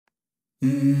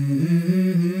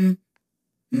Mm-hmm.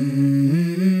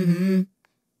 Mm-hmm.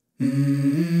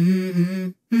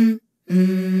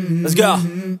 Mm-hmm. Let's go.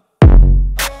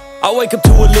 I wake up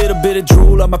to a little bit of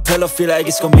drool on my pillow, feel like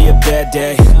it's gonna be a bad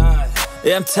day.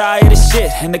 Yeah, I'm tired of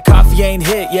shit, and the coffee ain't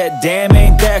hit yet, damn,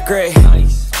 ain't that great.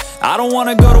 I don't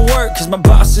wanna go to work, cause my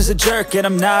boss is a jerk, and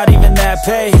I'm not even that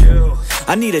paid.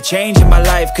 I need a change in my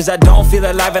life, cause I don't feel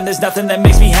alive, and there's nothing that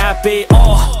makes me happy.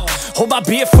 Hold my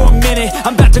beer for a minute,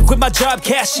 I'm about to quit my job,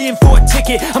 cash in for a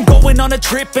ticket. I'm going on a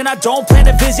trip and I don't plan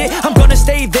to visit. I'm gonna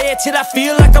stay there till I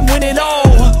feel like I'm winning,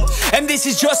 and this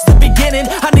is just the beginning.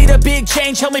 I need a big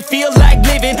change, help me feel like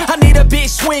living. I need a big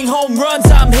swing, home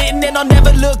runs I'm hitting, and I'll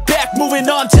never look back, moving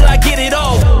on till I get it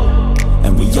all.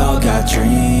 And we all got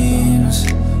dreams,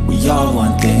 we all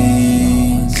want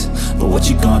things, but what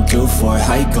you gonna do for it?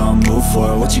 How you gonna move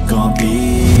for it? What you gonna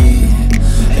be?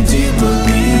 And do you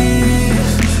believe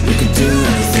you can do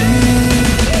anything?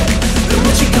 But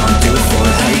what you gonna do for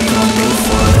it? How you gonna move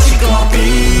for it? What you gonna be?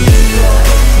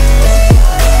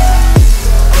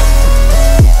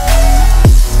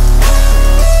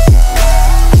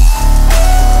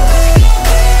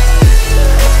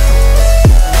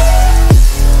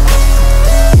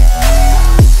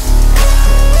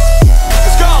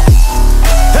 Let's go!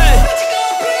 Hey!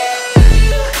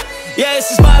 Yeah, this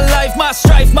is my life, my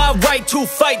strife, my right to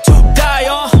fight, to die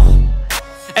on.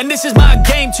 And this is my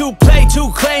game to play, to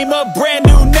claim a brand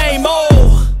new name,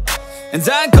 and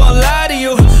I ain't gonna lie to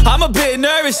you, I'm a bit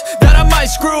nervous that I might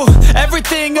screw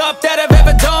everything up that I've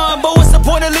ever done. But what's the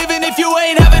point of living if you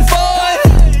ain't having fun?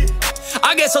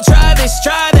 I guess I'll try this,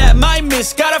 try that, might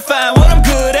miss, gotta find what I'm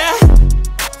good at.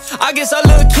 I guess I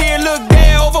look here, look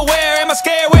there, over where am I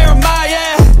scared, where am I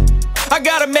at? I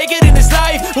gotta make it in this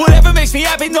life, whatever makes me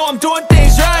happy, know I'm doing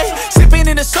things right. Sipping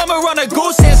in the summer on a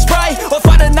goose and Sprite, or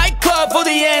find a nightclub for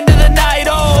the end of the night,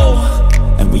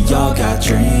 And we all got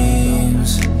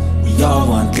dreams, we all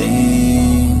want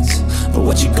things, but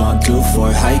what you gonna do for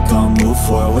it? How you gonna move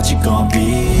for it? What you gonna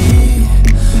be?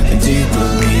 And do you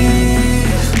believe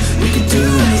you can do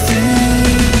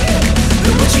anything?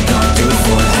 But what you gonna do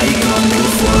for it? How you gonna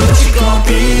move for it? What you gonna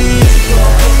be?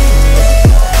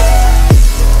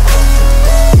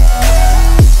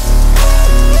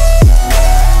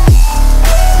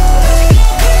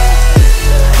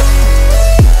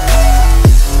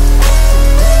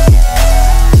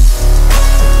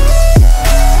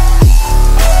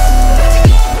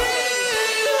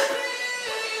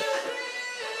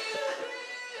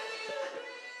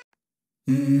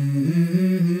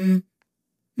 Mm-hmm.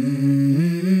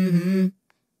 Mm-hmm.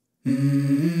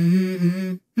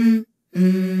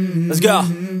 Mm-hmm. Let's go.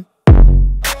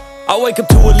 I wake up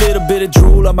to a little bit of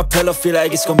drool on my pillow, feel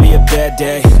like it's gonna be a bad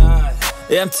day.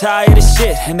 Yeah, I'm tired of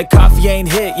shit, and the coffee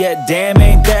ain't hit yet, damn,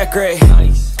 ain't that great.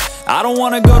 I don't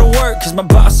wanna go to work, cause my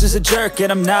boss is a jerk, and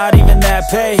I'm not even that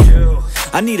paid.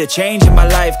 I need a change in my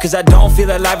life, cause I don't feel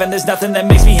alive, and there's nothing that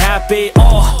makes me happy.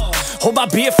 Hold my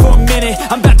beer for a minute,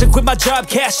 I'm about to quit my job,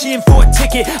 cash in for a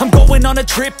ticket. I'm going on a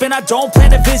trip and I don't plan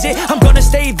to visit. I'm gonna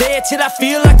stay there till I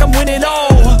feel like I'm winning,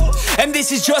 and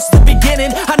this is just the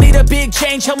beginning. I need a big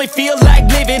change, help me feel like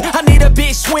living. I need a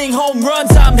big swing, home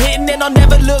runs I'm hitting, and I'll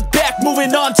never look back,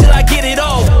 moving on till I get it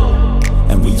all.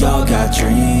 And we all got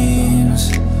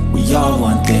dreams, we all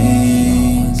want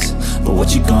things, but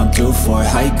what you gonna do for it?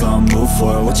 How you gonna move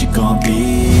for it? What you gonna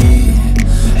be?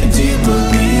 And do you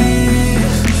believe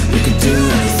you can do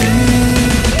anything?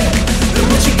 But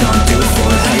what you gonna do for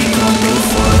it? How you gonna move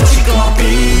for it? What you gonna be?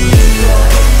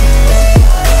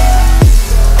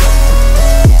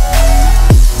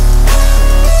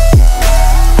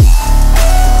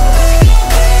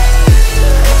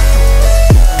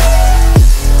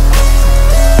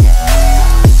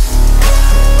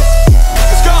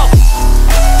 Let's go!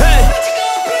 Hey!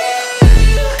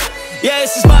 Yeah,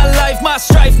 this is my life, my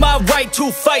strife, my right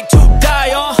to fight, to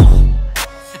die on.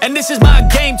 And this is my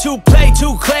game to play,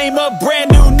 to claim a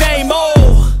brand new name,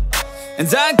 and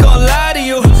I ain't gonna lie to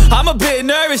you, I'm a bit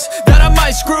nervous that I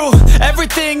might screw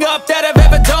everything up that I've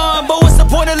ever done. But what's the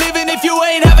point of living if you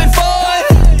ain't having fun?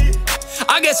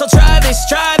 I guess I'll try this,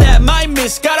 try that, might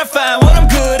miss, gotta find what I'm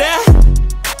good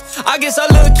at. I guess I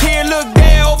look here, look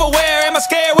there, over where am I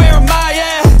scared, where am I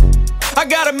at? I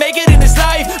gotta make it in this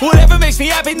life, whatever makes me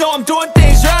happy, know I'm doing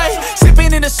things right.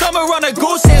 Sipping in the summer on a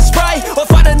goose and Sprite, or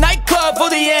find a nightclub for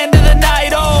the end of the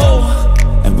night,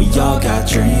 And we all got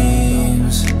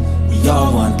dreams, we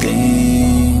all want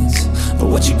things, but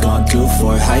what you gonna do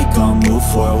for it? How you gonna move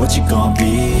for it? What you gonna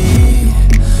be?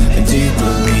 And do you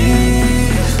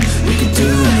believe you can do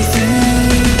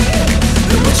anything?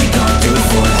 But what you gonna do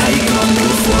for it? How you gonna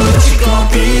move for it? What you gonna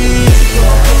be?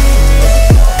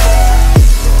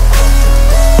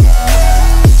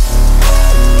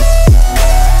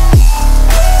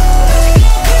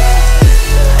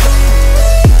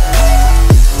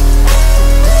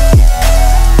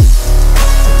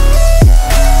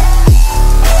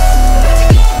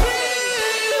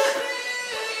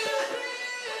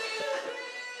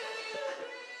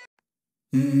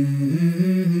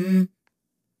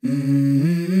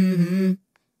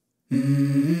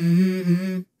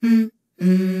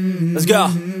 Let's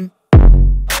go.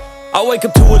 I wake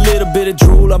up to a little bit of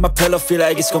drool on my pillow, feel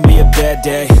like it's gonna be a bad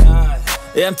day.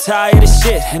 Yeah, I'm tired of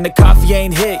shit, and the coffee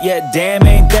ain't hit yet, damn,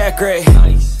 ain't that great.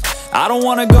 I don't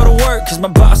wanna go to work, cause my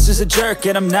boss is a jerk,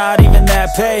 and I'm not even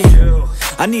that paid.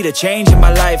 I need a change in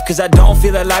my life, cause I don't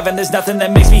feel alive, and there's nothing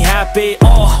that makes me happy.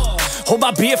 Hold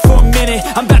my beer for a minute,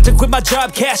 I'm about to quit my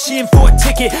job, cash in for a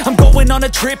ticket. I'm going on a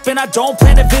trip and I don't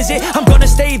plan to visit. I'm gonna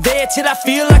stay there till I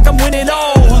feel like I'm winning,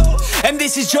 and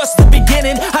this is just the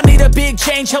beginning. I need a big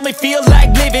change, help me feel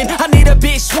like living. I need a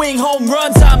big swing, home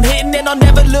runs I'm hitting, and I'll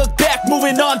never look back,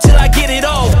 moving on till I get it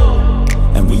all.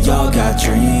 And we all got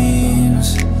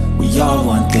dreams, we all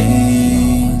want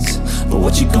things, but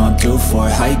what you gonna do for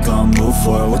it? How you gonna move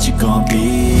for it? What you gonna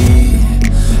be?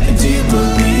 And do you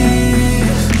believe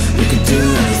you can do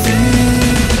anything?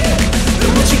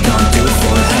 But what you gonna do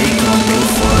for it? How you gonna move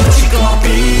for it? What you gonna be?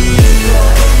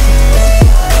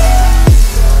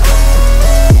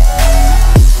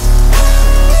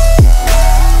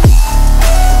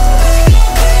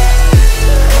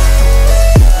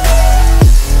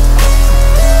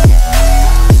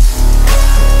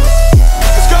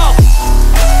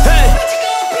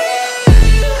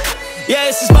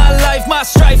 My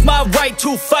strife, my right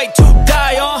to fight, to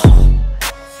die on.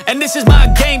 And this is my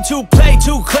game to play,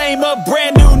 to claim a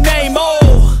brand new name,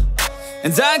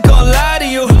 And I ain't gonna lie to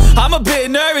you, I'm a bit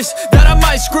nervous that I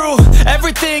might screw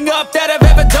everything up that I've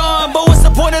ever done. But what's the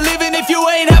point of living if you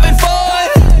ain't having fun?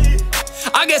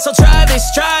 I guess I'll try this,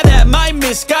 try that, might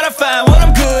miss, gotta find what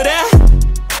I'm good at.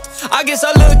 I guess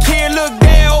I look here, look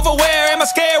there, over where am I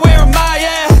scared, where am I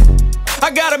at? I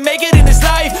gotta make it in this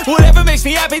life, whatever makes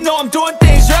me happy, know I'm doing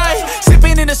things right.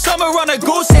 Sipping in the summer on a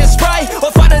goose and Sprite, or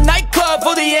find a nightclub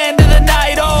for the end of the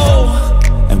night,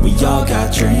 And we all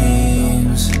got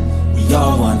dreams, we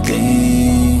all want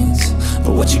things,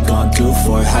 but what you gonna do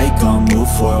for it? How you gonna move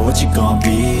for it? What you gonna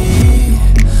be?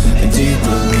 And do you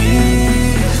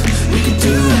believe you can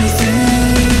do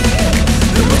anything?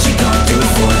 But what you gonna do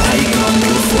for it? How you gonna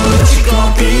move for it? What you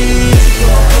gonna be?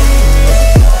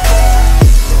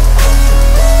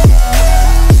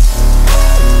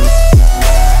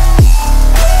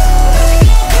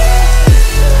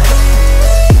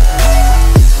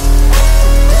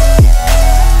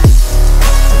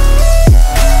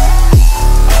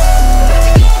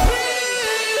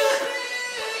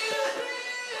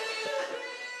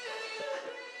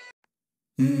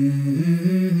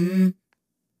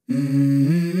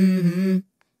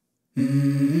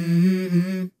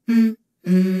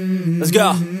 Let's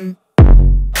go.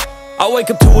 I wake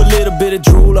up to a little bit of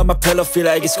drool on my pillow, feel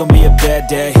like it's gonna be a bad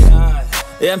day.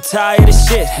 Yeah, I'm tired of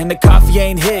shit, and the coffee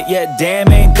ain't hit yet,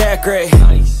 damn, ain't that great.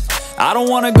 I don't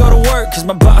wanna go to work, cause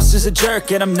my boss is a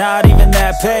jerk, and I'm not even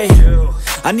that paid.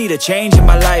 I need a change in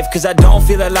my life, cause I don't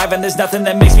feel alive, and there's nothing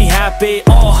that makes me happy.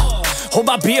 Hold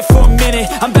my beer for a minute,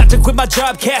 I'm about to quit my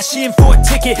job, cash in for a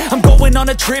ticket. I'm going on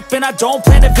a trip and I don't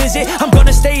plan to visit. I'm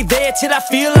gonna stay there till I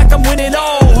feel like I'm winning,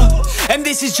 and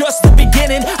this is just the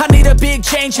beginning. I need a big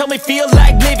change, help me feel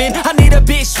like living. I need a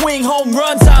big swing, home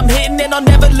runs I'm hitting, and I'll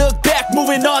never look back,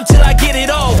 moving on till I get it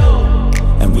all.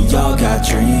 And we all got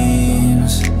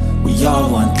dreams, we all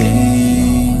want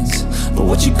things, but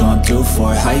what you gonna do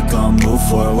for it? How you gonna move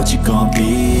for it? What you gonna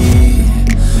be?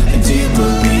 And do you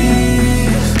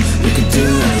believe you can do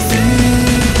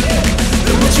anything?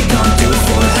 But what you gonna do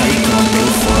for it? How you gonna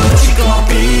move for it? What you gonna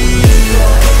be?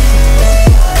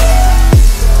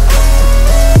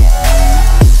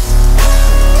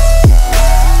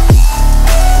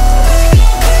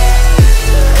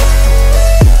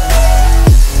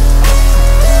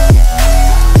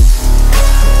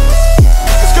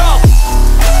 Let's go.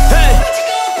 Hey.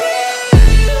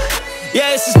 Yeah,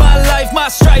 this is my life, my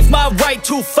strife, my right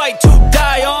to fight, to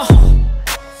die on.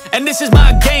 And this is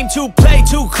my game to play,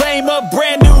 to claim a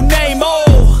brand new name,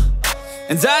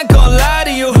 And I ain't gonna lie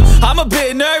to you, I'm a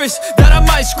bit nervous that I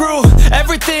might screw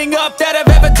everything up that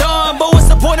I've ever done. But what's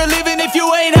the point of living if you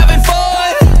ain't having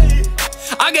fun?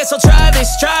 I guess I'll try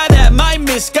this, try that, might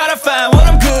miss, gotta find what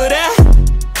I'm good at.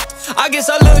 I guess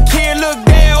I look here, look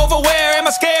there, over where am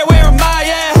I scared, where am I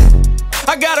at?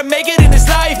 I gotta make it in this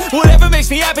life, whatever makes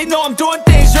me happy, know I'm doing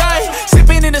things right.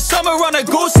 Sipping in the summer on a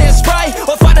goose and Sprite,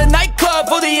 or find a nightclub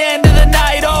for the end of the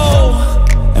night,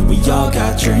 And we all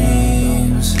got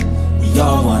dreams, we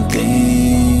all want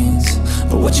things,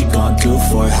 but what you gonna do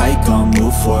for it? How you gonna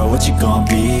move for it? What you gonna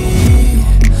be?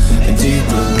 And do you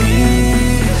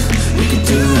believe you can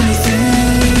do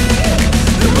anything?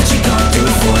 But what you gonna do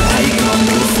for it? How you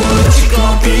gonna move for it? What you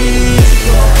gonna be?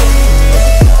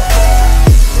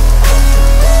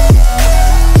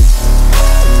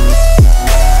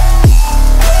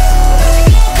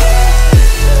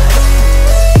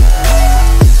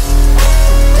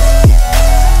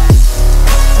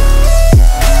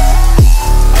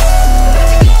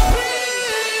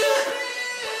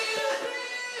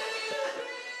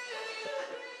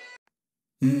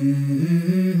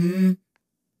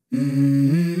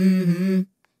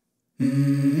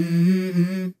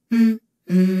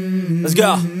 Let's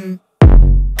go.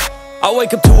 I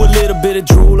wake up to a little bit of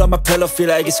drool on my pillow, feel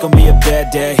like it's gonna be a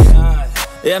bad day.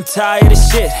 Yeah, I'm tired of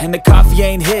shit, and the coffee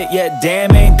ain't hit yet,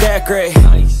 damn, ain't that great.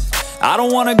 I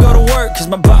don't wanna go to work, cause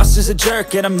my boss is a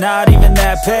jerk, and I'm not even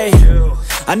that paid.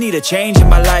 I need a change in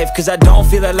my life, cause I don't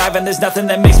feel alive, and there's nothing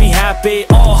that makes me happy.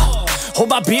 Hold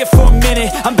my beer for a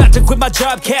minute, I'm about to quit my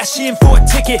job, cash in for a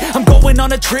ticket. I'm going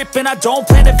on a trip and I don't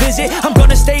plan to visit. I'm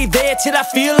gonna stay there till I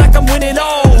feel like I'm winning,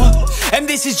 and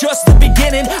this is just the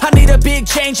beginning. I need a big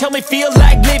change, help me feel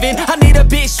like living. I need a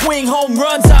big swing, home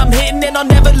runs I'm hitting, and I'll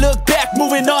never look back,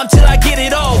 moving on till I get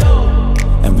it all.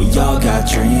 And we all got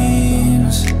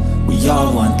dreams, we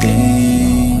all want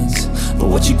things, but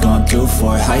what you gonna do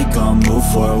for it? How you gonna move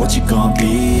for it? What you gonna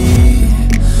be?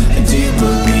 And do you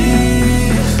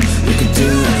believe you can do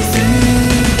anything?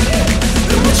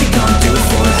 But what you gonna do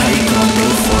for it? How you gonna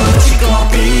move for it? What you gonna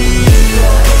be?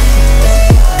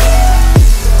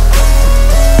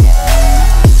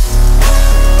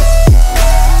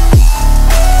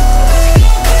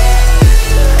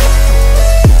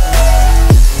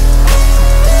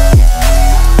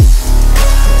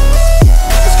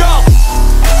 Let's go!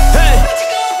 Hey!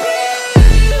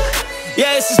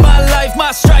 Yeah, this is my life,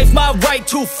 my strife, my right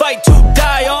to fight, to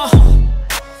die on.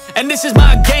 And this is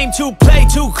my game to play,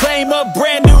 to claim a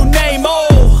brand new name,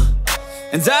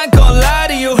 And I ain't gonna lie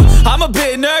to you, I'm a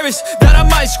bit nervous that I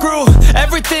might screw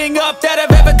everything up that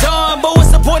I've ever done. But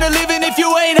what's the point of living if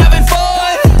you ain't having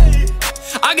fun?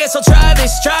 I guess I'll try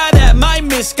this, try that, might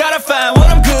miss, gotta find what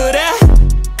I'm good at.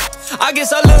 I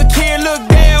guess I look here, look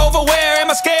there, over where am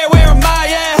I scared, where am I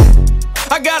at?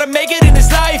 I gotta make it in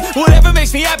this life, whatever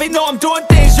makes me happy, know I'm doing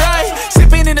things right.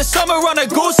 Sipping in the summer on a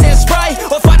goose and Sprite,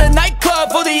 or find a nightclub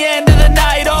for the end of the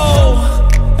night,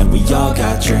 And we all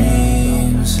got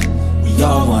dreams, we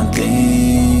all want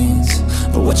things,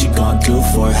 but what you gonna do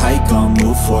for it? How you gonna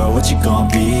move for it? What you gonna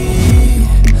be?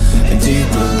 And do you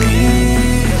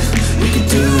believe you can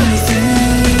do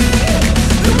anything?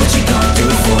 But what you gonna do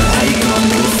for it? How you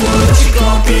gonna move for it? What you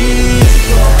gonna be?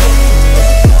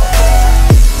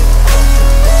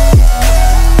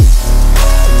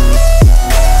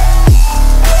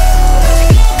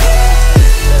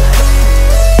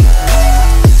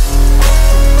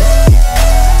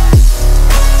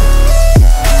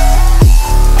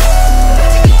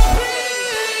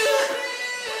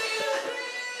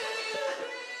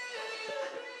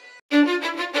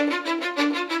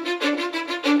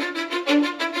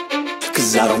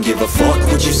 I don't give a fuck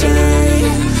what you say.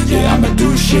 Yeah, I'ma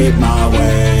do shit my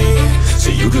way. So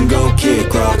you can go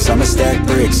kick rocks, I'ma stack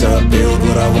bricks up, build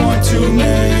what I want to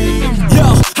make.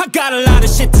 Yo, I got a lot of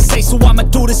shit to say, so I'ma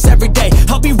do this every day.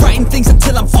 I'll be writing things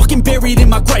until I'm fucking buried in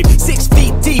my grave. 6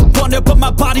 feet deep under, but my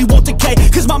body won't decay,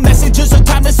 cause my messages are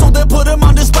timeless, so they'll put them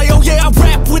on display. Oh yeah, I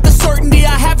rap with a certainty,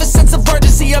 I have a sense of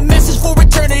urgency, a message for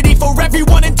eternity, for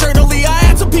everyone internally. I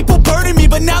had some people burning me,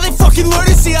 but now they fucking learn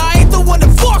to see I ain't the one to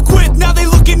fuck with. Now they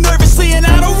looking nervously, and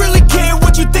I don't really care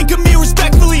what you think of me,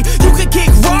 respectfully. You can kick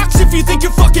rocks if you think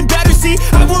you're fucking better, see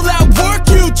I will outwork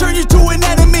you, turn you to an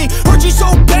enemy. Hurt you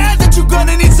so bad that you're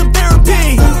gonna need some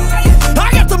therapy. I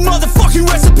got the motherfucking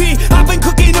recipe, I've been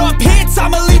cooking up hits,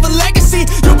 I'ma leave a legacy.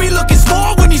 You'll be looking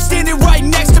small when you're standing right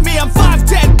next to me. I'm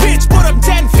 5'10", bitch, but I'm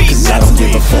 10 feet next to me. I don't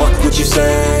give a fuck what you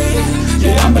say.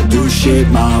 Yeah, I'ma do shit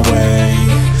my way.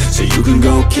 So you can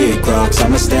go kick rocks,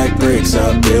 I'ma stack bricks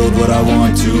up, build what I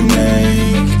want to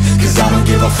make. Cause I don't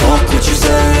give a fuck what you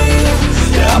say.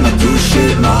 Yeah, I'ma do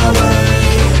shit my way.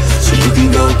 So you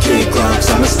can go kick rocks,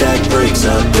 I'ma stack bricks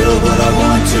up, build what I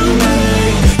want to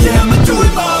make. Yeah, I'ma do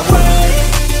it my way.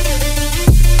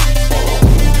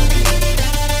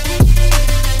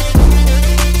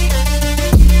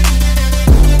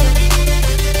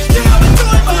 Yeah, I'ma do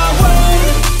it my way.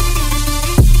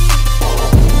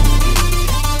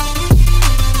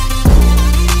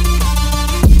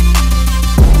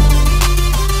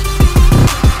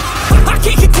 I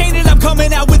can't contain it, I'm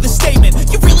coming out with a statement.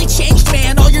 You really changed,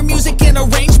 man, all your music and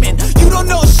arrangement. You don't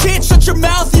know shit, shut your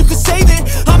mouth, you can save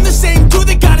it. I'm the same dude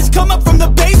that got his come up from the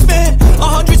basement.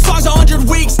 100 songs, 100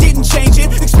 weeks, didn't change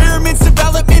it. Experiments,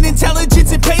 development,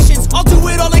 intelligence, and patience. I'll do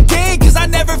it all again, cause I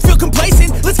never feel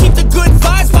complacent. Let's keep the good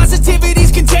vibes,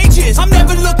 positivity's contagious. I'm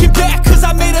never looking back, cause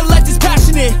I made a life that's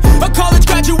passionate. A college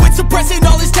graduate suppressing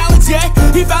all his talents, yeah.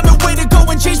 He found a way to go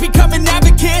and change, become an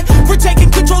advocate for taking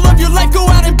control of your life, go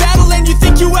out and battle. And you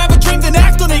think you have a dream, then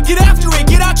act on it. Get after it,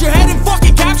 get out your head and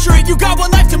fucking capture it. You got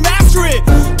one life to master it.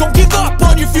 Don't give up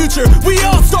on your future, we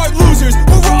all start losers.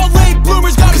 We're all late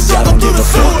bloomers, gotta struggle through the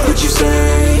sewer. What you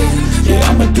say? Yeah,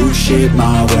 I'ma do shit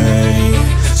my way.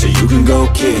 So you can go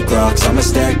kick rocks, I'ma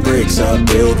stack bricks up,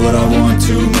 build what I want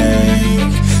to make.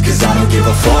 give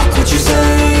a fuck what you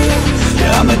say.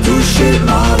 Yeah, I'ma do shit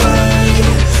my way.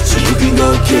 So you can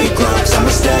go kick rocks, I'ma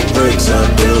stack bricks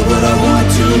up, build what I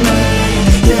want to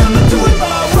make. Yeah, I'ma do it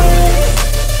my way.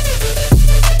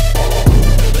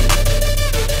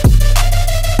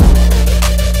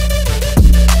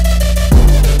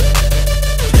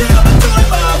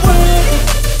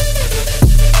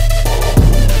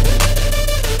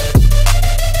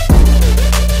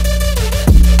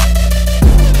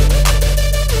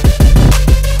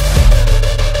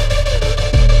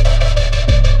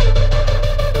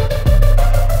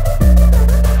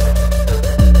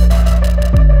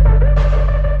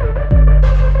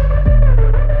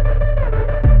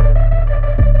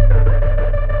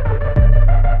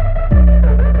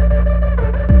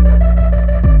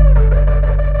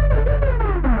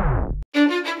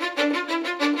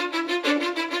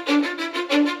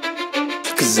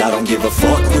 I don't give a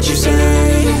fuck what you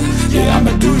say. Yeah,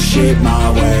 I'ma do shit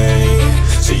my way.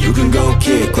 So you can go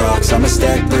kick rocks, I'ma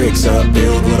stack bricks up,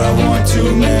 build what I want to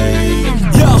make.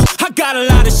 Yo, I got a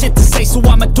lot of shit to say, so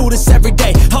I'ma do this every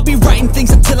day. I'll be writing things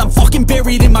until I'm fucking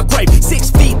buried in my grave. 6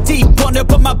 feet deep under,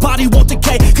 but my body won't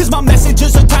decay. Cause my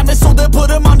messages are timeless, so they'll put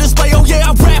them on display. Oh yeah,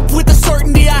 I rap with a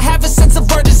certainty, I have a sense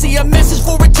of urgency. A message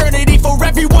for eternity, for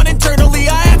everyone internally.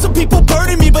 I had some people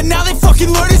burning me, but now they fucking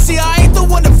learn to see I ain't the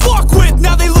one to fuck with.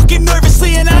 Now they looking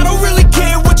nervously, and I don't really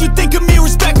care what you think of me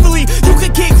respectfully. You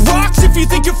can kick rocks if you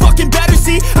think you're fucking better,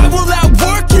 see. I will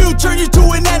outwork you, turn you to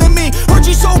an enemy. Hurt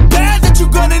you so bad that you're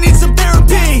gonna need some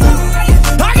therapy.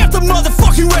 I got the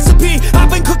motherfucking recipe. I've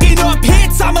been cooking up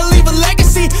hits, I'ma leave a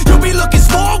legacy. You'll be looking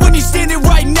small when you're standing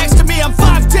right next to me. I'm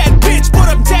 5'10", bitch, but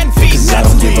I'm 10 feet. Cause I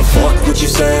don't give a fuck what you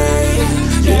say.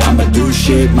 Yeah, I'ma do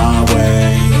shit my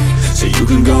way. So you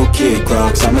can go kick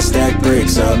rocks, I'ma stack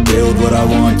bricks up, build what I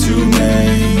want to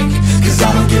make. Cause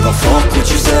I don't give a fuck what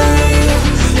you say.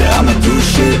 Yeah, I'ma do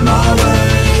shit my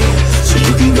way. So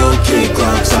you can go kick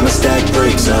rocks, I'ma stack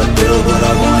bricks up, build what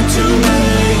I want to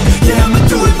make. Yeah, I'ma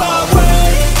do it my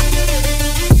way.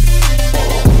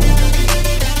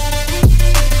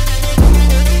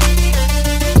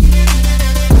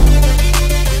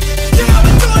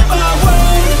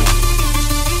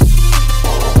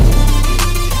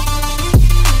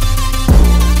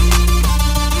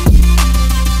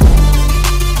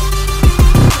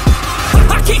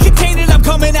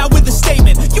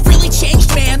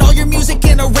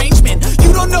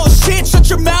 Shut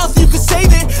your mouth, you can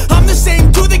save it. I'm the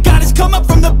same dude that got his come up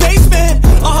from the basement.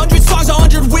 100 songs,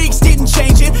 100 weeks, didn't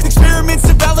change it. Experiments,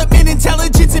 development,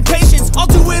 intelligence, and patience. I'll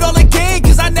do it all again,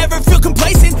 cause I never feel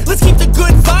complacent. Let's keep the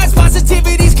good vibes,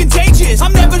 positivity's contagious.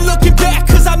 I'm never looking back,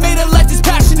 cause I made a life that's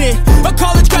passionate. A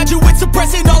college graduate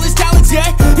suppressing all his talents,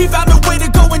 yeah. He found a way to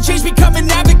go and change, become an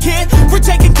advocate. For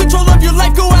taking control of your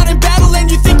life, go out and battle. And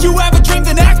you think you have a dream,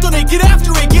 then act on it. Get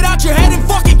after it, get out your head and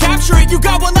fucking capture it. You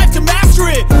got one life to master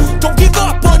it. Don't give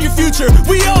up on your future,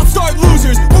 we all start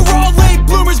losers. We're all late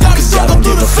bloomers, gotta struggle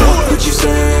through the sewer. I don't give a fuck what you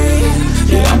say.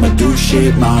 Yeah, I'ma do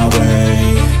shit my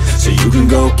way. So you can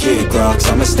go kick rocks,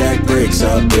 I'ma stack bricks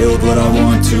up, build what I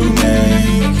want to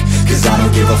make. Cause I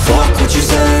don't give a fuck what you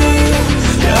say.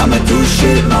 Yeah, I'ma do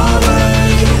shit my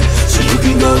way. So you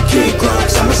can go kick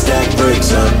rocks, I'ma stack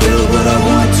bricks up, build what I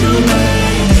want to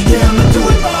make. Yeah, I'ma do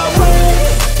it my way.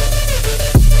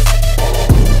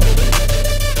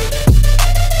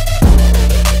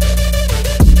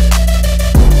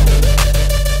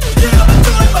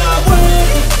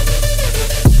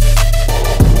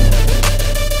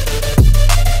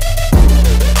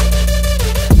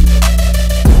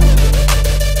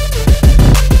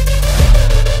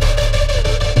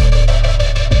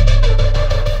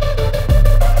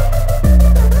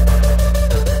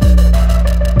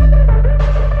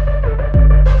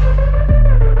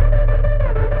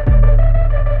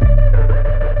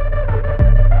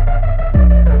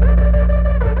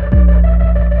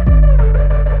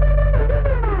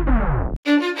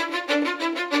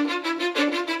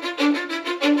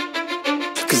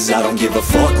 I don't give a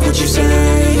fuck what you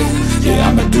say. Yeah,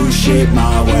 I'ma do shit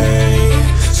my way.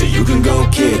 So you can go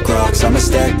kick rocks, I'ma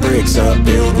stack bricks up,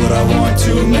 build what I want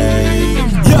to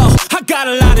make. Yo, I got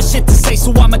a lot of shit to say,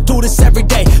 so I'ma do this every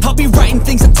day. I'll be writing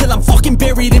things until I'm fucking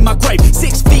buried in my grave.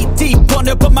 6 feet deep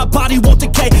under, but my body won't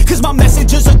decay. Cause my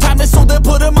messages are timeless, so they'll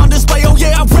put them on display. Oh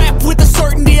yeah, I rap with a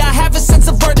certainty, I have a sense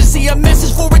of urgency. A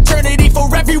message for eternity,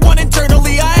 for everyone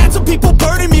internally. I had some people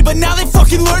burning me, but now they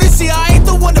fucking learn to see I ain't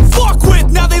the one to fuck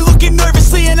with. Now they looking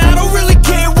nervously, and I don't really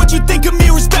care what you think of me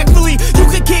respectfully. You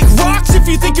can kick rocks if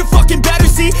you think you're fucking better,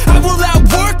 see. I will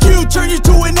outwork you, turn you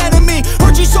to an enemy.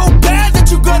 Hurt you so bad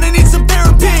that you're gonna need some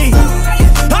therapy.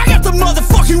 I got the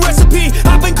motherfucking recipe.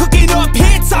 I've been cooking up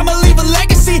hits, I'ma leave a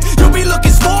legacy. You'll be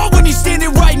looking small when you stand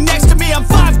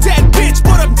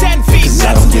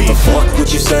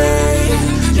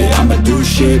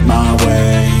shit my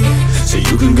way, so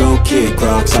you can go kick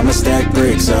rocks. I'ma stack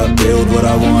bricks up, build what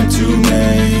I want to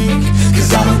make.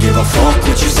 Cause I don't give a fuck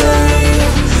what you say.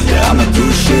 Yeah, I'ma do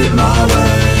shit my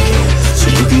way, so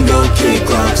you can go kick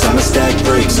rocks. I'ma stack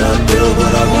bricks up, build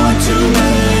what I want to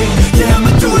make. Yeah,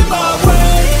 I'ma do it my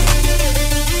way.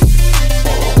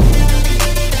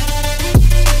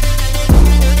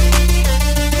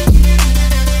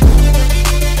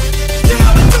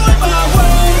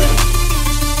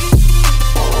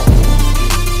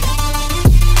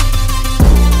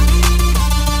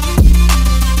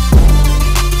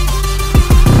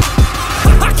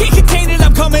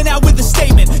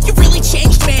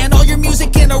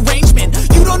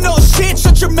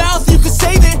 Shut your mouth, you can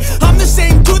save it. I'm the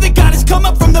same dude that got his come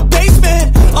up from the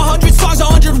basement. 100 songs,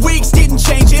 100 weeks, didn't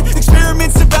change it.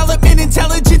 Experiments, development,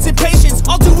 intelligence, and patience.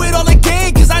 I'll do it all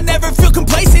again, cause I never feel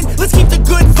complacent. Let's keep the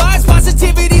good vibes,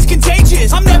 positivity's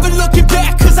contagious. I'm never looking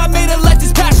back, cause I made a life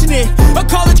that's passionate. A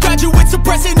college graduate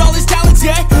suppressing all his talents,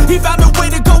 yeah. He found a way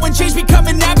to go and change, become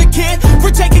an advocate. For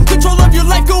taking control of your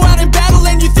life, go out and battle.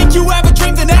 And you think you have a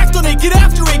dream, then act on it. Get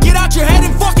after it, get out your head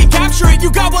and fucking capture it. You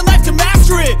got one life to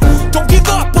master it. Don't give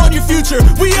up on your future,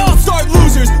 we all start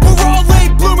losers. We're all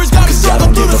late bloomers, gotta struggle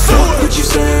through the sewer. I don't give a fuck what you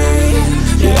say.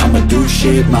 Yeah, I'ma do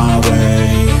shit my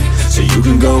way, so you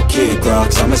can go kick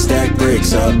rocks. I'ma stack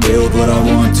bricks up, build what I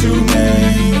want to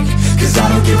make. Cause I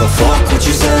don't give a fuck what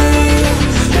you say.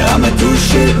 Yeah, I'ma do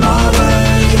shit my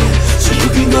way, so you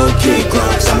can go kick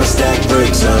rocks. I'ma stack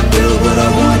bricks up, build what I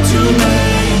want to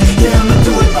make. Yeah, I'ma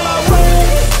do it my way.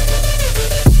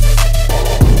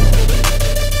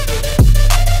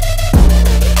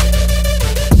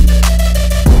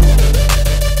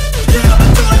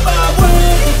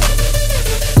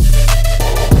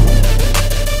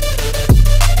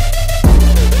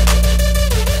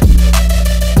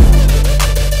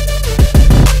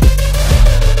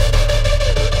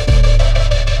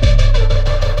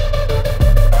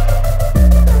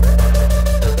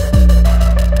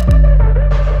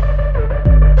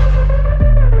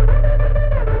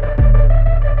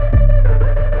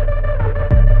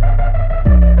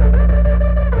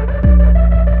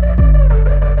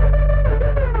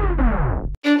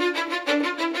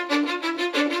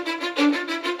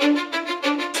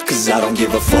 I don't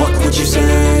give a fuck what you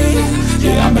say.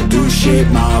 Yeah, I'ma do shit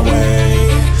my way,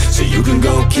 so you can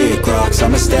go kick rocks.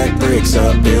 I'ma stack bricks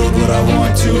up, build what I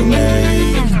want to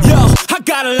make. Yo, I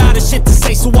got a lot of shit to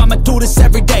say, so I'ma do this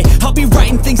every day. I'll be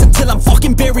writing things until I'm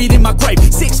fucking buried in my grave.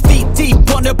 6 feet deep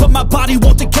under, but my body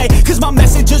won't decay. Cause my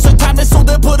messages are timeless, so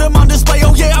they'll put them on display.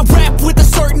 Oh yeah, I rap with a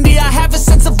certainty, I have a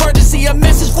sense of urgency. A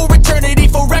message for eternity,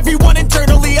 for everyone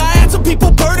internally. I had some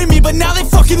people burning me, but now they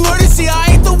fucking learn to see I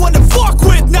ain't the one to fuck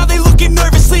with. Now they looking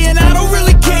nervously, and I don't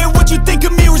really care what you think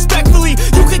of me respectfully.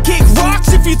 You can kick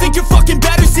rocks if you think you're fucking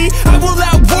better, see. I will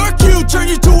outwork you, turn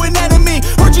you to an enemy.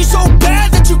 Hurt you so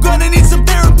bad that you're gonna need some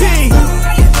therapy.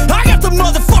 I got the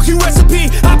motherfucking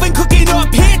recipe. I've been cooking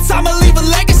up hits, I'ma leave a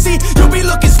legacy. You'll be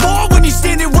looking small when you're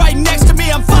standing right next to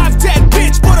me. I'm 5'10",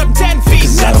 bitch, but I'm 10 feet.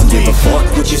 Cause I don't give a fuck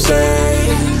what you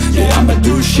say. Yeah, I'ma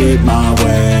do shit my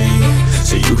way,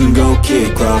 so you can go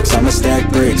kick rocks. I'ma stack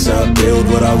bricks up, build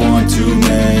what I want to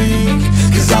make.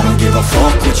 Cause I don't give a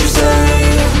fuck what you say.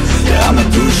 Yeah, I'ma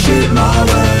do shit my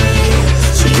way,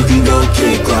 so you can go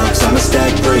kick rocks. I'ma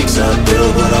stack bricks up,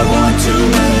 build what I want to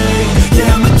make.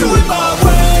 Yeah, I'ma do it my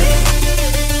way.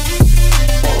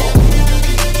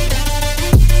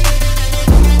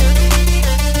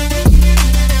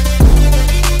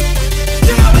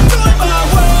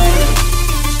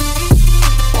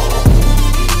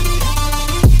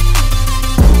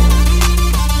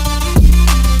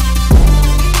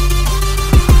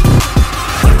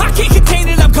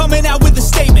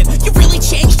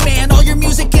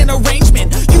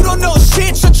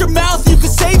 Shut your mouth, you can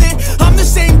save it. I'm the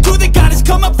same dude that got his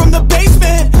come up from the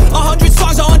basement. 100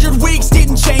 songs, 100 weeks,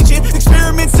 didn't change it.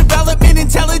 Experiments, development,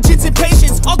 intelligence, and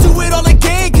patience. I'll do it all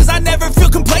again, cause I never feel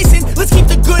complacent. Let's keep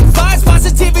the good vibes,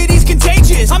 positivity's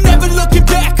contagious. I'm never looking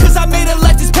back, cause I made a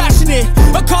life that's passionate.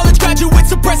 A college graduate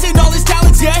suppressing all his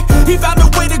talents, yeah. He found a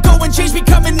way to go and change,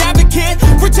 become an advocate.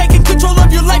 For taking control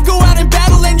of your life, go out and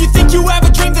battle. And you think you have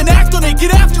a dream, then act on it.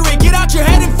 Get after it, get out your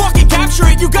head and fucking capture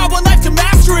it. You got one life to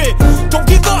master it. Don't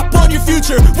give up on your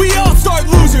future, we all start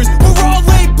losers. We're all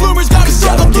late bloomers, gotta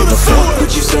struggle through the sewer. I don't give a fuck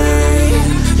what you say.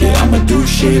 Yeah, I'ma do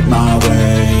shit my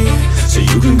way, so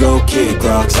you can go kick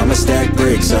rocks. I'ma stack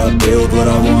bricks up, build what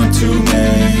I want to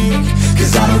make.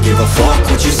 Cause I don't give a fuck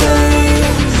what you say.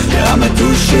 Yeah, I'ma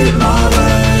do shit my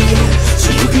way,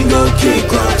 so you can go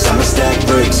kick rocks. I'ma stack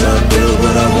bricks up, build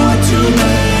what I want to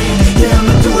make. Yeah,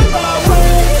 I'ma do it my way.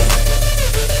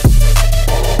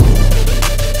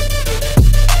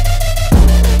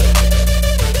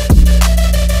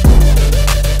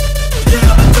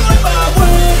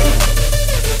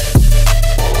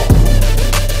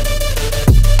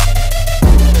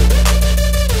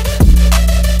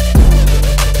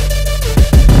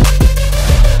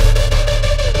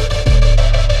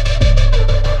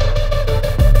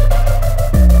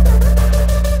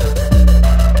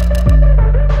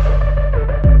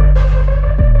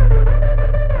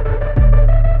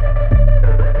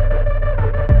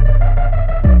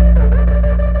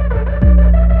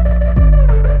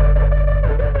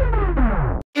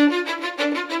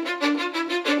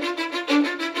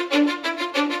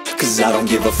 Cause I don't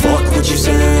give a fuck what you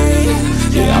say.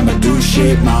 Yeah, I'ma do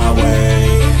shit my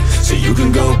way. So you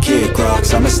can go kick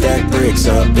rocks, I'ma stack bricks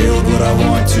up, build what I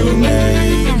want to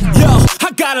make. Yo,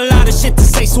 I got a lot of shit to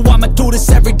say, so I'ma do this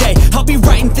every day. I'll be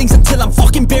writing things until I'm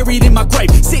fucking buried in my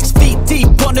grave. 6 feet deep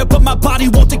under, but my body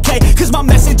won't decay. Cause my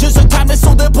messages are timeless,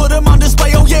 so they'll put them on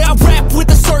display. Oh yeah, I rap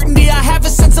with a certainty, I have a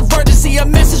sense of urgency. A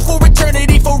message for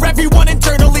eternity, for everyone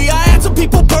internally. I had some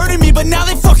people burning me, but now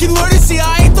they fucking learn to see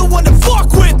I ain't the one to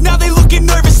fuck with, now they looking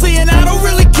nervously. And I don't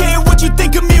really care what you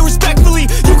think of me respectfully.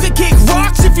 You can kick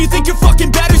rocks if you think you're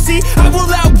fucking better, see. I will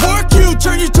outwork you,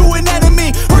 turn you to an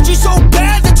enemy. Hurt you so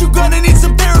bad that you're gonna need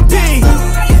some therapy.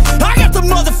 I got the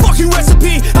motherfucking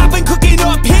recipe. I've been cooking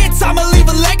up hits, I'ma leave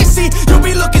a legacy. You'll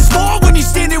be looking small when you're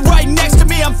standing right next to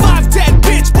me. I'm 5'10",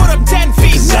 bitch, but I'm 10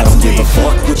 feet. Cause I don't give a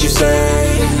fuck what you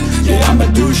say. Yeah, I'ma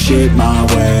do shit my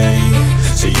way.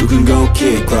 So you can go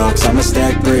kick rocks, I'ma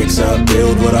stack bricks up,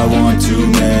 build what I want to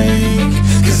make.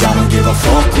 Cause I don't give a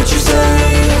fuck what you say.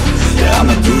 Yeah,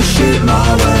 I'ma do shit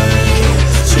my way.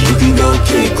 So you can go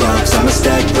kick rocks, I'ma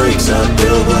stack bricks up,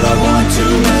 build what I want to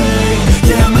make.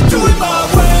 Yeah, I'ma do it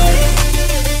my way.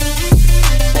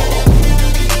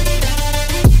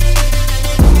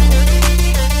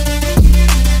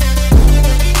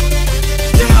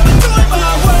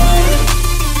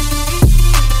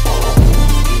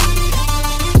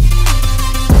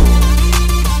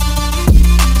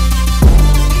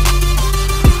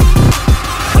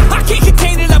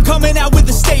 Coming out with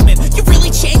a statement. You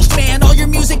really changed, man, all your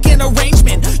music and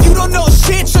arrangement. You don't know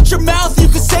shit, shut your mouth, you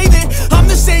can save it. I'm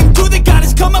the same dude that got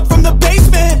his come up from the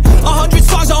basement. 100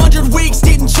 songs, 100 weeks,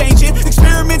 didn't change it.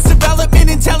 Experiments, development,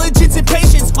 intelligence, and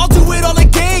patience. I'll do it all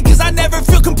again, cause I never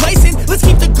feel complacent. Let's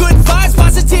keep the good vibes,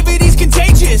 positivity's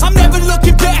contagious. I'm never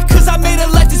looking back, cause I made a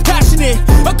life that's passionate.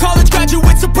 A college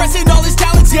graduate suppressing all his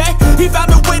talents, yeah. He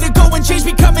found a way to go and change,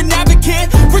 become an advocate.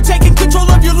 For taking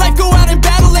control of your life, go out and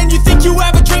battle. And you think you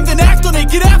have a dream, then act on it.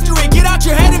 Get after it, get out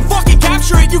your head and fucking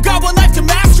capture it. You got one life to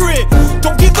master it.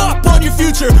 Don't give up on your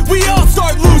future, we all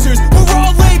start losers. We're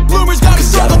all late bloomers, gotta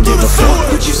struggle through the sewer. I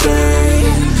don't give a fuck what you say.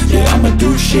 Yeah, I'ma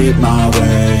do shit my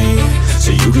way.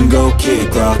 So you can go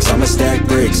kick rocks, I'ma stack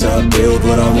bricks up, build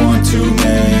what I want to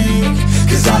make.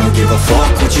 Cause I don't give a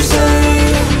fuck what you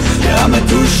say. Yeah, I'ma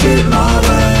do shit my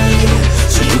way.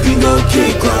 So you can go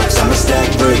kick rocks, I'ma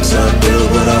stack bricks up, build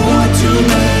what I want to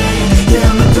make. Yeah,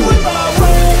 I'ma do it my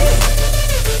way.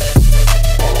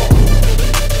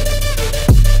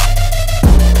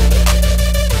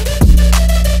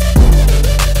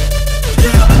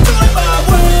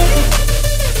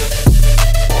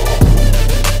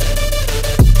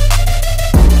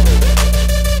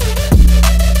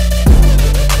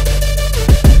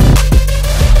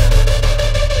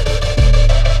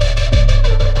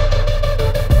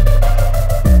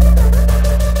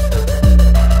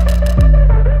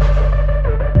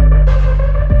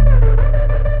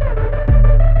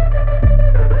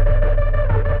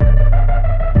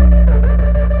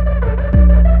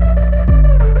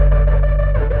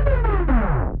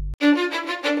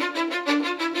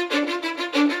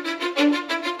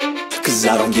 Cause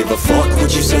I don't give a fuck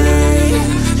what you say.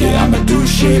 Yeah, I'ma do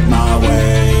shit my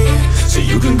way. So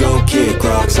you can go kick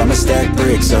rocks, I'ma stack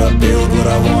bricks up, build what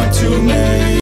I want to make.